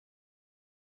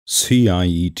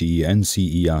CIET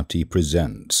NCERT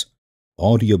presents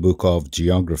Audiobook of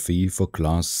Geography for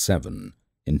Class 7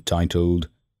 entitled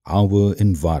Our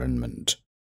Environment.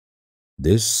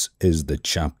 This is the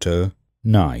Chapter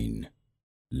 9,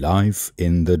 Life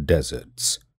in the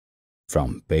Deserts,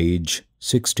 from page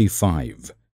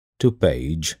 65 to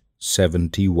page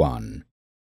 71.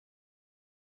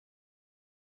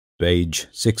 Page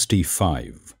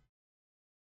 65.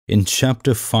 In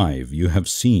Chapter 5, you have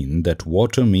seen that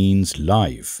water means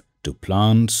life to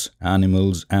plants,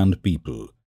 animals, and people.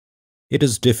 It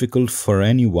is difficult for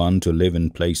anyone to live in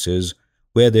places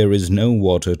where there is no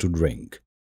water to drink,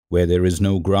 where there is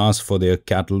no grass for their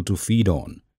cattle to feed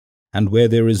on, and where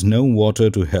there is no water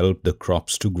to help the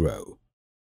crops to grow.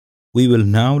 We will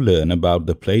now learn about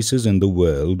the places in the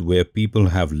world where people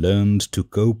have learned to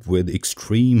cope with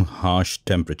extreme harsh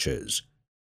temperatures.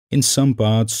 In some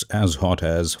parts as hot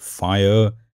as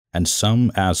fire and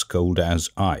some as cold as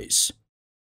ice.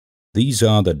 These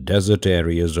are the desert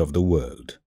areas of the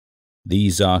world.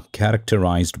 These are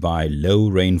characterized by low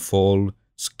rainfall,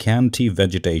 scanty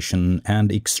vegetation, and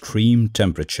extreme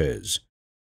temperatures.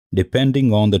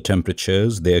 Depending on the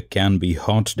temperatures, there can be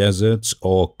hot deserts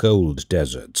or cold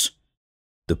deserts.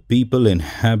 The people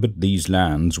inhabit these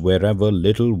lands wherever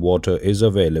little water is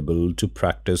available to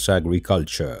practice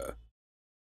agriculture.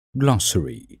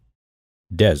 Glossary.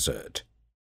 Desert.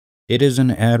 It is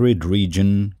an arid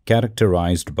region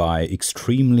characterized by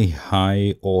extremely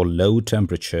high or low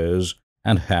temperatures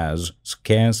and has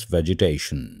scarce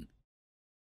vegetation.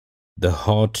 The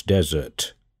hot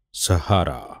desert,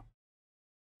 Sahara.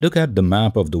 Look at the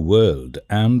map of the world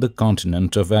and the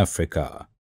continent of Africa.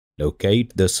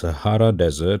 Locate the Sahara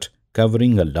Desert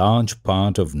covering a large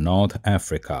part of North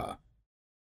Africa.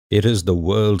 It is the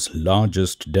world's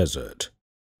largest desert.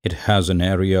 It has an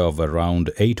area of around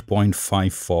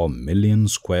 8.54 million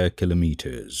square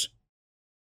kilometers.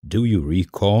 Do you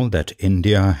recall that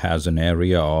India has an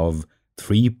area of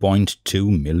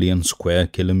 3.2 million square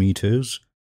kilometers?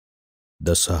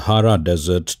 The Sahara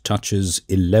Desert touches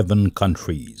 11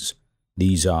 countries.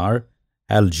 These are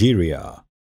Algeria,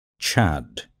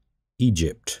 Chad,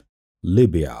 Egypt,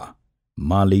 Libya,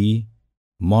 Mali,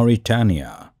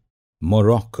 Mauritania,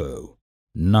 Morocco,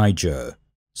 Niger,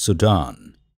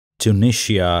 Sudan,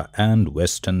 Tunisia, and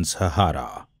Western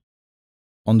Sahara.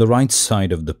 On the right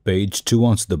side of the page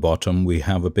towards the bottom we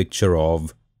have a picture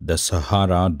of the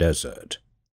Sahara Desert.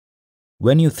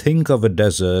 When you think of a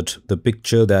desert, the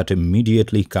picture that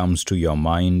immediately comes to your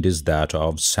mind is that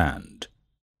of sand.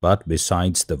 But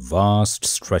besides the vast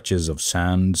stretches of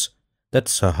sands that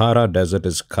Sahara Desert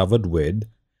is covered with,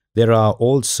 there are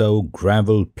also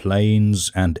gravel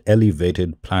plains and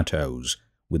elevated plateaus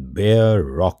with bare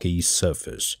rocky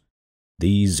surface.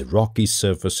 These rocky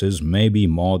surfaces may be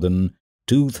more than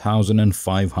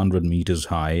 2,500 meters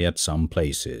high at some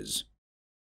places.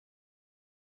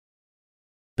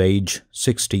 Page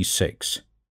 66.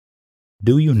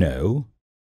 Do you know?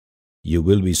 You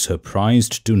will be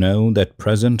surprised to know that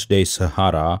present-day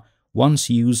Sahara once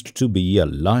used to be a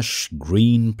lush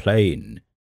green plain.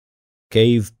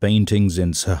 Cave paintings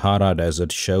in Sahara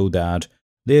Desert show that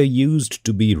there used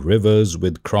to be rivers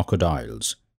with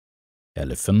crocodiles.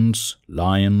 Elephants,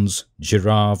 lions,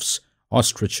 giraffes,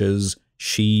 ostriches,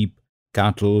 sheep,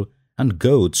 cattle, and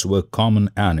goats were common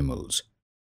animals.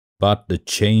 But the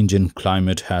change in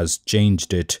climate has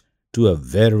changed it to a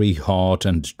very hot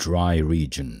and dry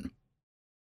region.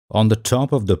 On the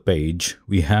top of the page,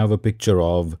 we have a picture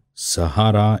of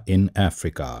Sahara in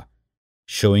Africa,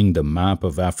 showing the map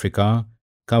of Africa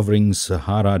covering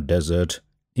Sahara Desert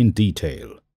in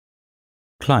detail.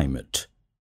 Climate.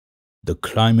 The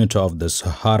climate of the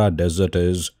Sahara Desert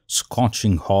is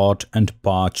scorching hot and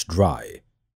parched dry.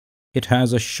 It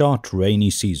has a short rainy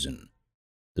season.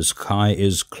 The sky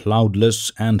is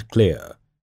cloudless and clear.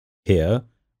 Here,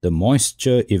 the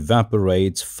moisture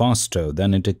evaporates faster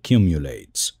than it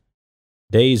accumulates.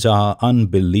 Days are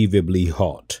unbelievably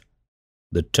hot.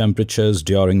 The temperatures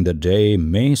during the day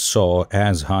may soar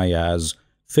as high as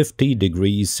 50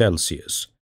 degrees Celsius,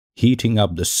 heating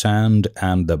up the sand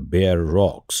and the bare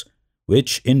rocks,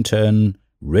 which in turn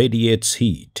radiates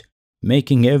heat,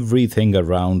 making everything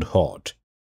around hot.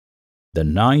 The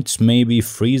nights may be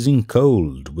freezing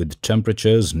cold with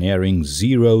temperatures nearing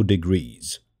 0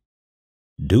 degrees.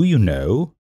 Do you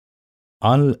know?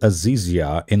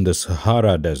 Al-Azizia in the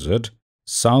Sahara Desert,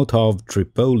 south of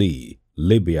Tripoli,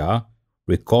 Libya,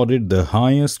 recorded the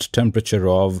highest temperature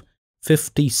of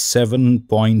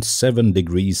 57.7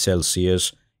 degrees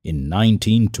Celsius in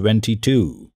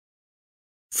 1922.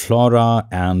 Flora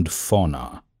and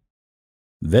fauna.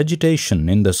 Vegetation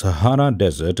in the Sahara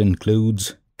Desert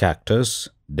includes cactus,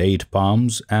 date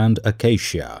palms and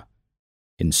acacia.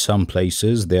 In some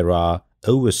places there are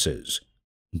oases,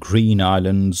 green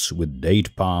islands with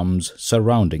date palms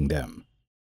surrounding them.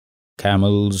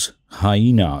 Camels,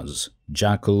 hyenas,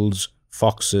 jackals,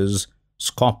 foxes,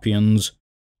 scorpions,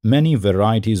 many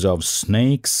varieties of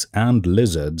snakes and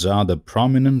lizards are the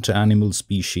prominent animal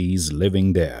species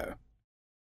living there.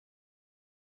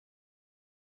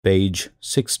 Page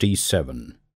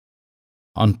 67.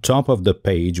 On top of the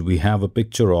page we have a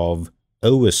picture of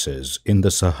oases in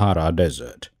the Sahara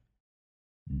Desert.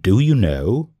 Do you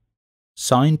know?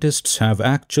 Scientists have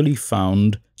actually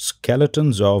found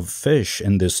skeletons of fish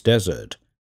in this desert.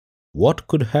 What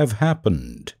could have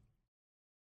happened?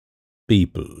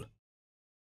 People.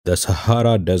 The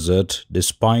Sahara Desert,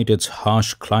 despite its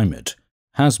harsh climate,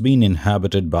 has been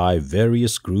inhabited by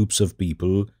various groups of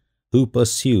people who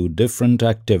pursue different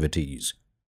activities.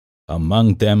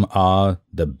 Among them are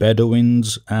the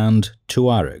Bedouins and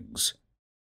Tuaregs.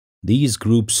 These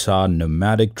groups are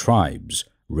nomadic tribes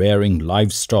rearing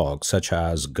livestock such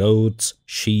as goats,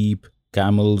 sheep,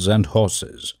 camels and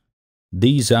horses.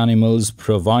 These animals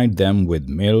provide them with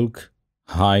milk,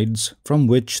 hides from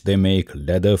which they make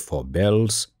leather for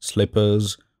belts,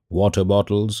 slippers, water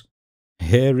bottles.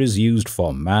 Hair is used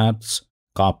for mats,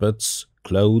 carpets,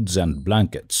 clothes and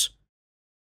blankets.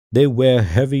 They wear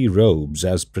heavy robes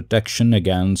as protection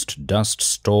against dust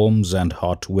storms and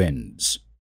hot winds.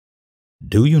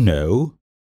 Do you know?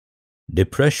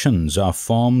 Depressions are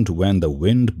formed when the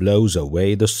wind blows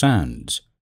away the sands.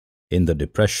 In the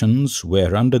depressions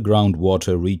where underground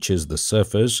water reaches the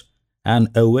surface, an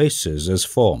oasis is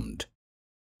formed.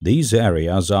 These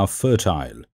areas are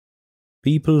fertile.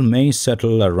 People may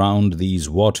settle around these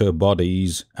water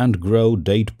bodies and grow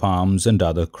date palms and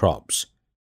other crops.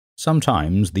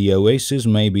 Sometimes the oasis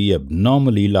may be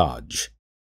abnormally large.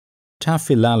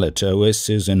 Tafilalet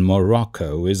Oasis in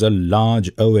Morocco is a large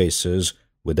oasis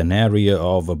with an area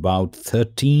of about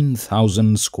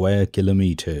 13,000 square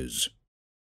kilometers.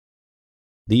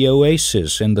 The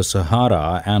oasis in the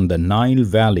Sahara and the Nile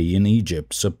Valley in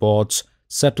Egypt supports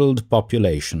settled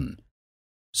population.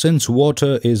 Since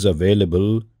water is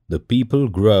available, the people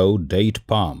grow date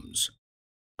palms.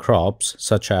 Crops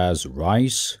such as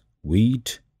rice,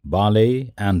 wheat,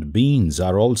 barley and beans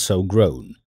are also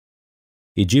grown.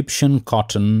 Egyptian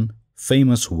cotton,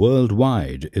 famous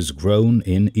worldwide, is grown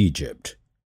in Egypt.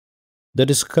 The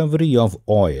discovery of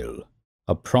oil,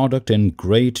 a product in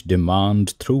great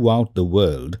demand throughout the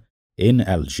world, in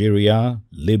Algeria,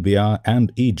 Libya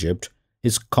and Egypt,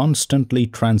 is constantly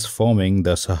transforming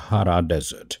the Sahara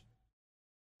Desert.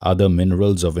 Other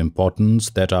minerals of importance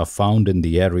that are found in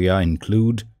the area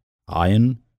include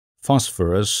iron,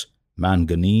 phosphorus,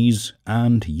 manganese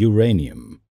and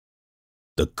uranium.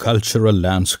 The cultural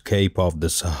landscape of the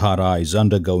Sahara is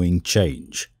undergoing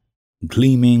change.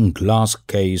 Gleaming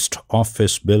glass-cased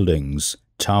office buildings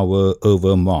tower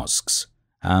over mosques,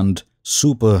 and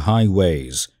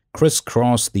superhighways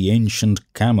crisscross the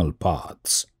ancient camel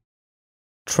paths.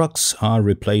 Trucks are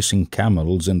replacing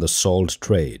camels in the salt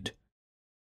trade.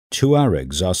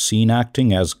 Tuaregs are seen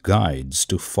acting as guides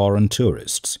to foreign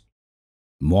tourists.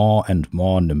 More and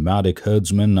more nomadic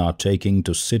herdsmen are taking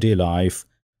to city life,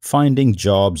 finding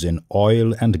jobs in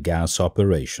oil and gas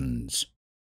operations.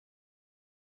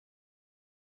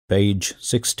 Page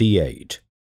 68.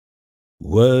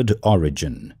 Word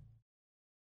origin.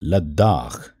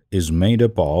 Ladakh is made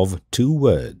up of two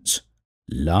words,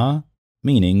 La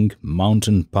meaning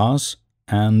mountain pass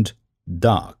and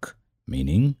Dak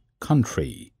meaning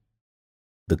country.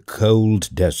 The cold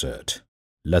desert,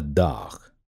 Ladakh.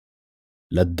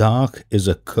 Ladakh is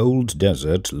a cold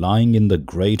desert lying in the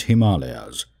Great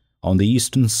Himalayas on the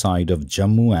eastern side of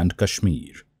Jammu and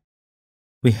Kashmir.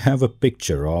 We have a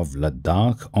picture of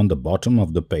Ladakh on the bottom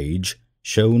of the page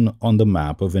shown on the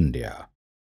map of India.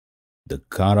 The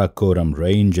Karakoram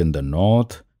range in the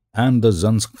north and the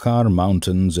Zanskar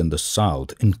mountains in the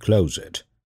south enclose it.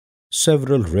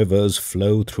 Several rivers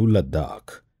flow through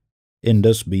Ladakh,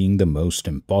 Indus being the most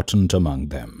important among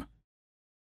them.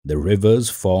 The rivers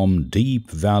form deep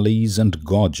valleys and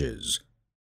gorges.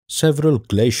 Several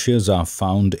glaciers are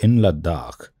found in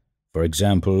Ladakh, for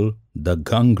example, the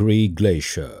Gangri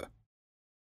Glacier.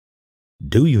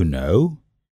 Do you know?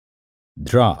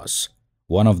 Dras,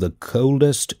 one of the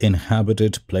coldest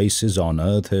inhabited places on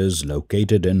earth, is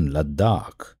located in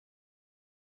Ladakh.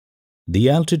 The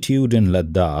altitude in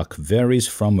Ladakh varies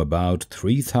from about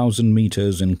 3,000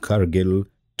 meters in Kargil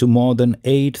to more than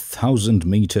 8,000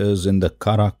 meters in the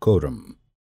Karakoram.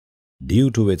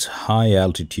 Due to its high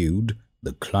altitude,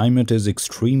 the climate is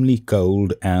extremely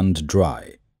cold and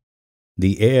dry.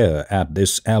 The air at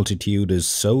this altitude is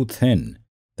so thin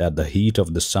that the heat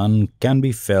of the sun can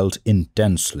be felt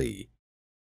intensely.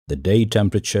 The day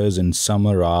temperatures in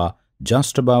summer are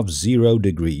just above 0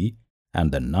 degree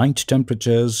and the night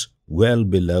temperatures well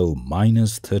below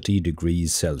 -30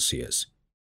 degrees Celsius.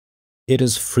 It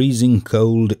is freezing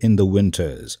cold in the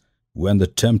winters, when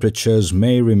the temperatures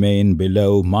may remain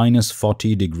below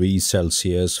 -40 degrees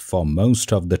Celsius for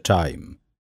most of the time.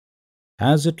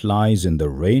 As it lies in the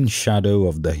rain shadow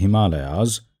of the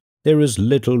Himalayas, there is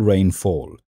little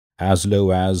rainfall, as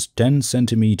low as 10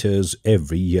 centimeters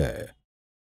every year.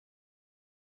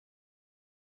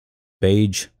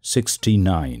 Page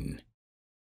 69.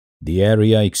 The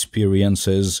area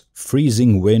experiences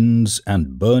freezing winds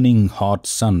and burning hot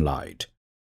sunlight.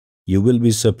 You will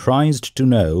be surprised to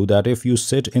know that if you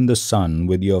sit in the sun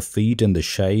with your feet in the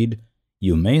shade,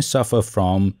 you may suffer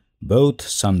from both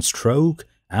sunstroke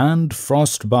and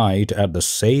frostbite at the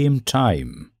same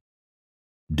time.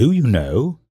 Do you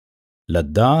know?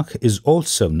 Ladakh is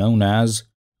also known as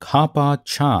Khapa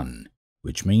Chan,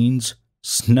 which means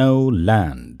snow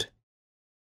land.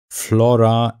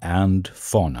 Flora and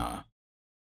fauna.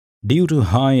 Due to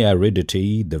high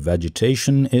aridity, the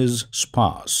vegetation is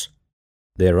sparse.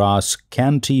 There are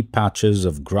scanty patches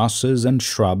of grasses and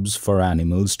shrubs for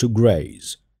animals to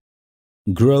graze.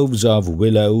 Groves of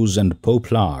willows and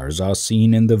poplars are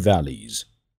seen in the valleys.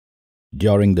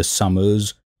 During the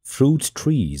summers, fruit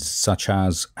trees such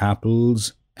as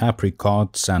apples,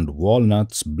 apricots, and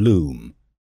walnuts bloom.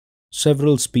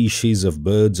 Several species of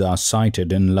birds are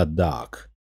sighted in Ladakh.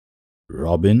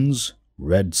 Robins,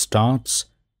 redstarts,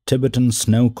 Tibetan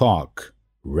snowcock,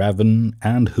 raven,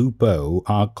 and hoopoe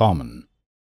are common.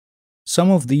 Some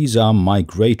of these are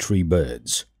migratory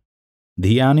birds.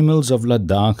 The animals of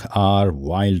Ladakh are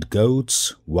wild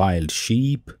goats, wild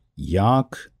sheep,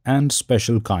 yak, and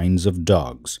special kinds of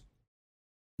dogs.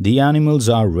 The animals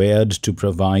are reared to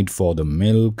provide for the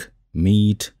milk,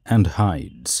 meat, and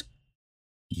hides.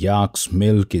 Yak's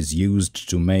milk is used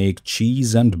to make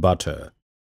cheese and butter.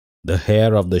 The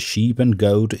hair of the sheep and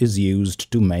goat is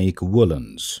used to make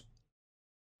woolens.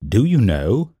 Do you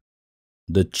know?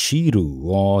 The chiru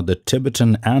or the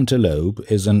Tibetan antelope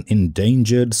is an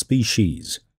endangered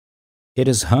species. It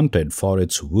is hunted for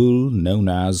its wool known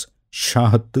as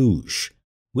shahtush,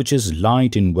 which is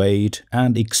light in weight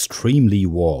and extremely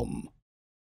warm.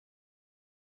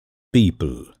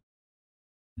 People.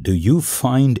 Do you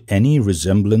find any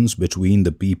resemblance between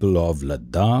the people of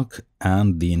Ladakh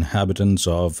and the inhabitants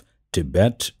of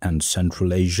Tibet and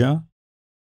Central Asia?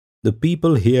 The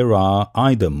people here are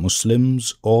either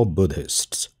Muslims or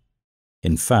Buddhists.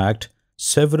 In fact,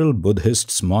 several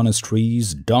Buddhist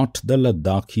monasteries dot the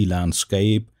Ladakhi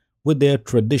landscape with their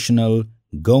traditional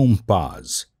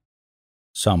gompas.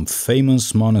 Some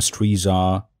famous monasteries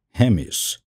are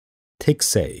Hemis,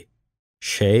 Thiksey,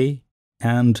 She,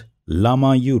 and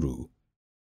Lamayuru.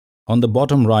 On the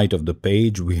bottom right of the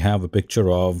page, we have a picture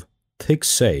of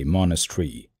Thiksey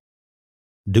Monastery.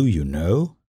 Do you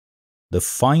know? The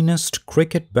finest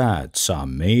cricket bats are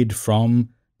made from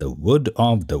the wood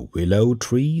of the willow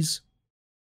trees.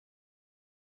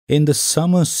 In the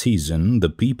summer season, the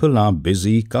people are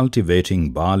busy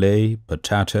cultivating barley,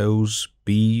 potatoes,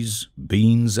 peas,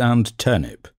 beans, and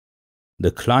turnip.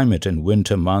 The climate in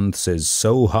winter months is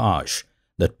so harsh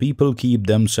that people keep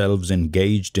themselves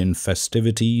engaged in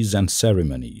festivities and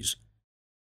ceremonies.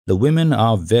 The women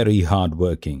are very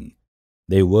hard-working.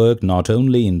 They work not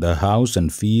only in the house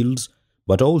and fields,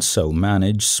 but also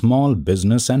manage small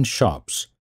business and shops.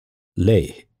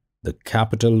 Leh, the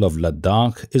capital of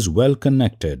Ladakh, is well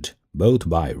connected both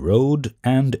by road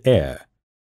and air.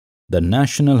 The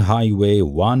National Highway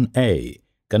 1A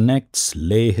connects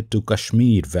Leh to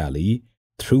Kashmir Valley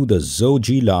through the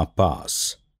Zojila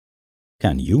Pass.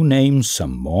 Can you name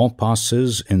some more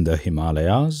passes in the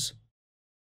Himalayas?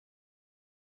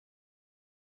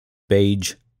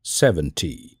 Page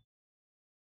 70.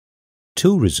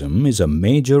 Tourism is a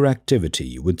major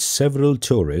activity with several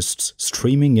tourists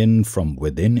streaming in from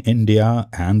within India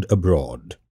and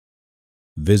abroad.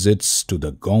 Visits to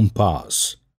the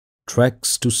Gompas,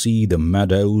 treks to see the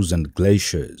meadows and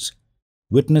glaciers,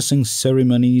 witnessing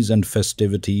ceremonies and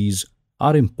festivities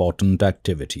are important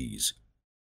activities.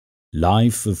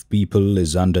 Life of people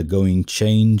is undergoing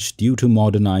change due to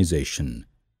modernization,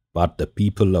 but the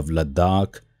people of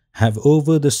Ladakh have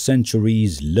over the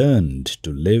centuries learned to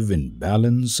live in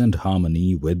balance and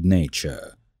harmony with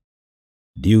nature.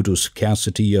 Due to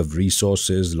scarcity of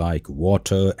resources like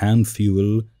water and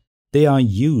fuel, they are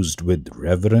used with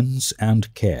reverence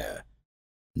and care.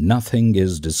 Nothing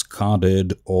is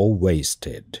discarded or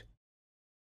wasted.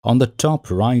 On the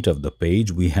top right of the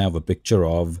page, we have a picture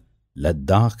of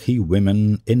Ladakhi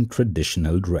women in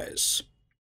traditional dress.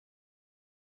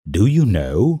 Do you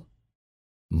know?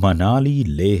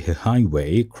 Manali-Leh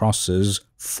highway crosses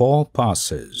 4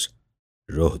 passes: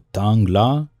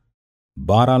 Rohtangla,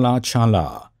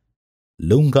 Baralachala,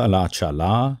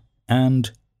 Lungalachala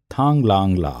and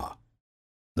Thanglangla.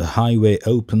 The highway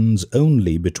opens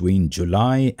only between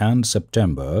July and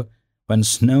September when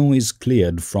snow is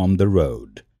cleared from the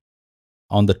road.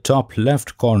 On the top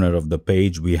left corner of the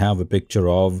page we have a picture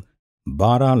of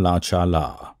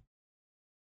Baralachala.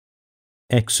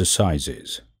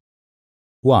 Exercises.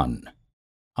 1.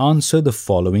 Answer the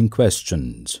following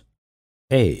questions.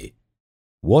 A.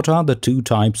 What are the 2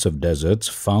 types of deserts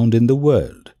found in the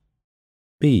world?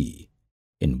 B.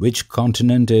 In which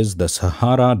continent is the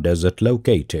Sahara Desert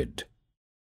located?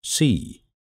 C.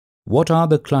 What are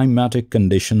the climatic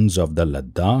conditions of the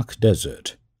Ladakh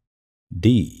Desert?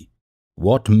 D.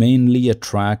 What mainly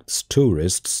attracts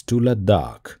tourists to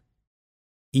Ladakh?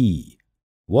 E.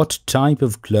 What type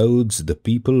of clothes the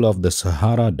people of the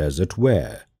Sahara Desert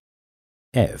wear?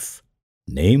 F.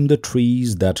 Name the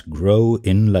trees that grow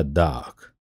in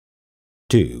Ladakh.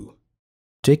 2.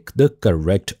 Tick the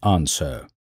correct answer.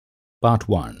 Part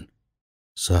 1.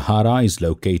 Sahara is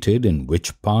located in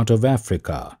which part of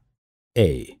Africa?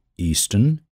 A.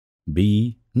 Eastern,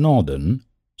 B. Northern,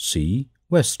 C.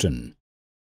 Western.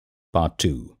 Part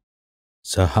 2.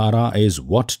 Sahara is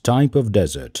what type of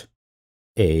desert?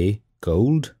 A.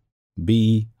 Cold,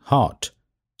 B. Hot,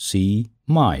 C.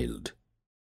 Mild.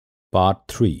 Part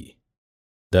 3.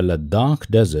 The Ladakh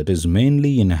Desert is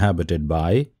mainly inhabited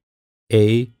by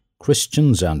A.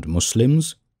 Christians and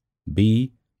Muslims,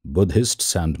 B.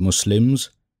 Buddhists and Muslims,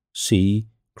 C.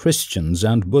 Christians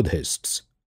and Buddhists.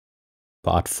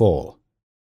 Part 4.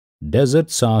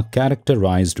 Deserts are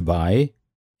characterized by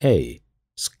A.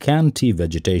 Scanty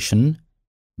vegetation,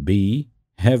 B.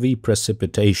 Heavy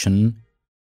precipitation,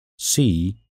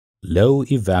 C. Low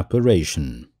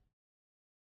evaporation.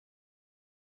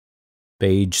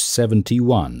 Page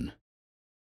 71.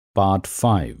 Part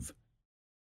 5.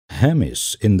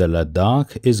 Hemis in the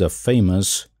Ladakh is a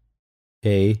famous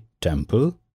A.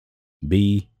 Temple,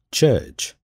 B.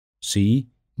 Church, C.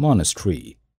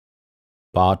 Monastery.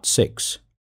 Part 6.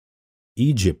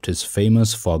 Egypt is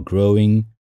famous for growing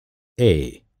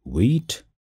A. Wheat,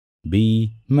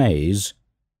 B. Maize,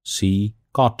 C.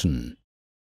 Cotton.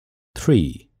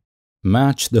 3.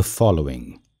 Match the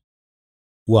following.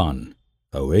 1.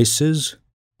 Oasis,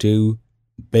 2.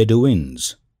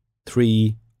 Bedouins,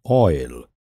 3. Oil,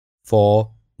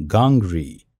 4.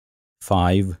 Gangri,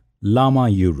 5. Lama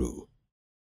Yuru.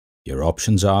 Your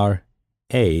options are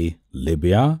A.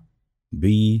 Libya,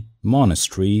 B.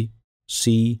 Monastery,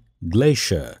 C.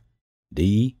 Glacier,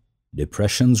 D.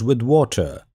 Depressions with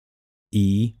water,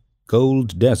 E.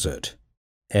 Cold desert,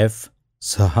 F.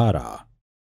 Sahara.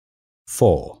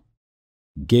 4.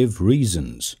 Give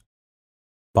reasons.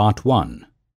 Part 1.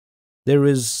 There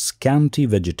is scanty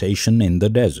vegetation in the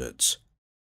deserts.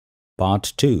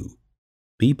 Part 2.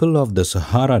 People of the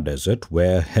Sahara Desert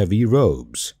wear heavy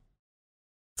robes.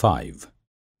 5.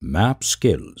 Map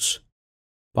skills.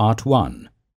 Part 1.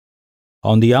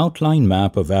 On the outline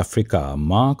map of Africa,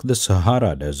 mark the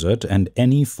Sahara Desert and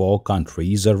any 4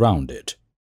 countries around it.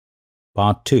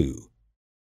 Part 2.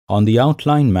 On the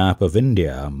outline map of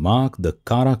India, mark the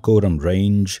Karakoram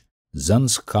Range,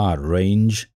 Zanskar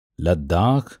Range,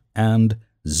 Ladakh and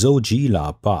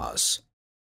Zojila Pass.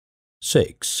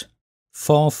 6.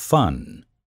 For fun.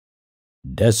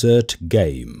 Desert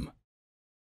game.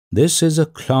 This is a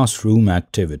classroom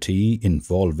activity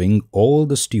involving all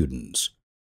the students.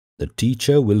 The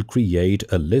teacher will create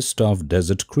a list of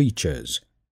desert creatures.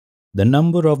 The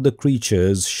number of the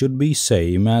creatures should be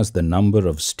same as the number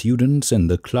of students in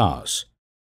the class.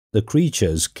 The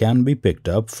creatures can be picked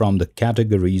up from the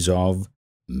categories of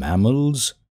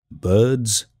mammals,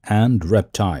 birds, and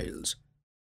reptiles.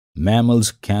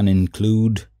 Mammals can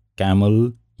include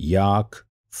camel, yak,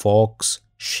 fox,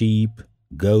 sheep,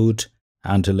 goat,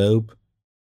 antelope.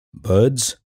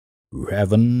 Birds,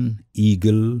 raven,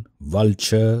 eagle,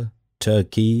 vulture,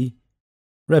 turkey.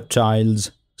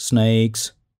 Reptiles,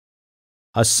 snakes.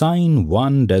 Assign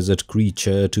 1 desert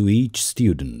creature to each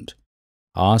student.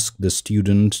 Ask the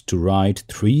student to write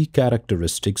 3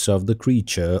 characteristics of the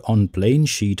creature on plain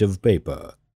sheet of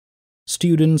paper.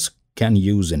 Students can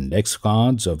use index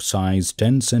cards of size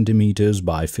 10 cm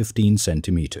by 15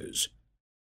 cm.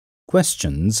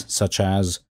 Questions such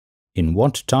as, in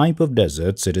what type of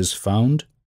deserts it is found?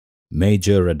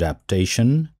 Major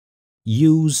adaptation.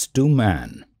 Use to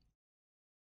man.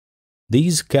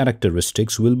 These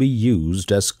characteristics will be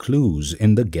used as clues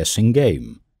in the guessing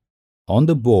game. On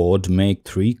the board, make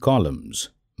 3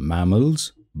 columns: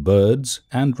 mammals, birds,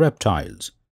 and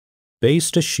reptiles.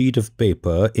 Paste a sheet of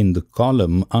paper in the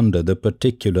column under the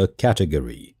particular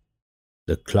category.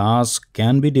 The class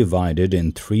can be divided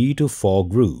in 3 to 4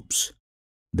 groups.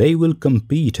 They will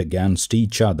compete against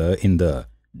each other in the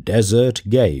desert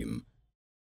game.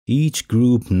 Each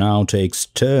group now takes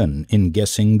turn in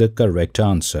guessing the correct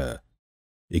answer.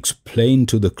 Explain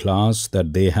to the class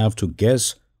that they have to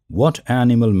guess what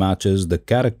animal matches the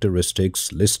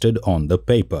characteristics listed on the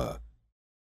paper.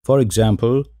 For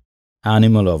example,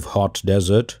 animal of hot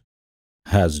desert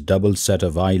has double set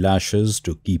of eyelashes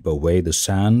to keep away the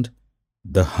sand.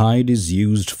 The hide is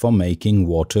used for making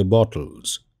water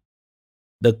bottles.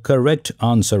 The correct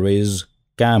answer is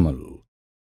camel.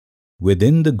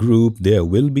 Within the group, there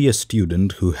will be a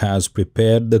student who has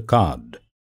prepared the card.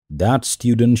 That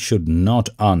student should not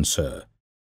answer.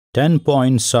 10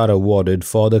 points are awarded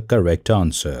for the correct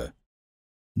answer.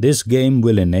 This game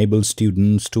will enable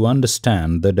students to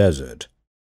understand the desert.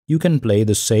 You can play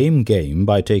the same game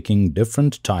by taking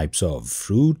different types of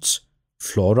fruits,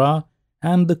 flora,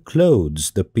 and the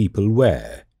clothes the people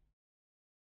wear.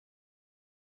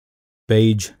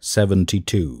 Page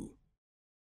 72.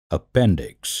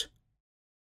 Appendix.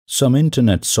 Some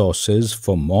internet sources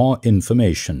for more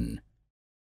information.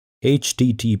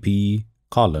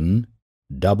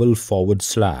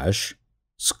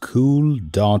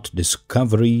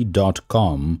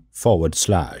 http://school.discovery.com/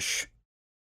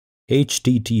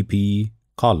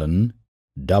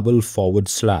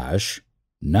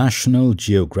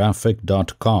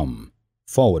 http://nationalgeographic.com/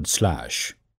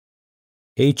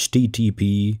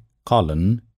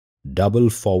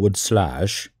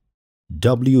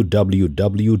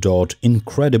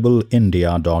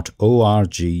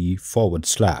 http://www.incredibleindia.org/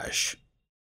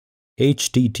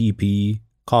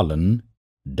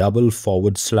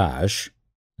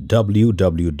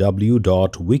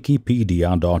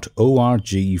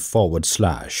 http://www.wikipedia.org/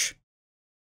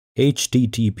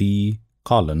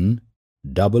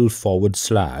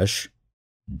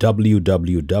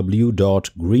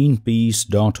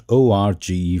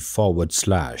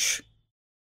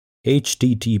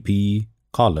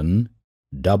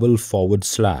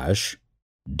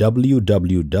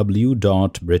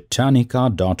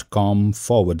 http://www.britannica.com/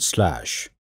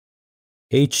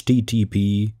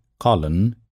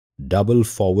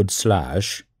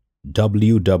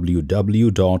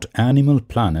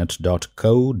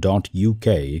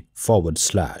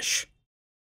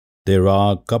 There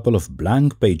are a couple of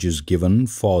blank pages given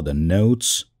for the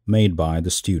notes made by the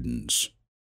students.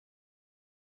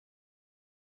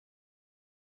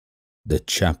 The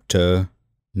chapter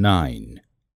 9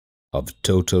 of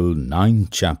total 9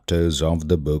 chapters of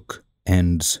the book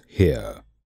ends here.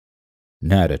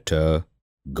 Narrator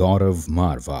Gaurav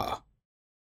Marva.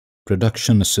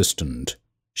 Production Assistant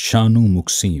Shanu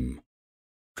Muksim.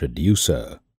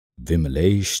 Producer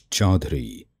Vimalesh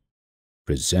Chaudhary.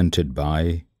 Presented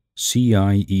by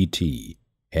CIET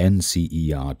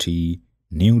NCERT,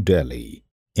 New Delhi,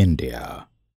 India.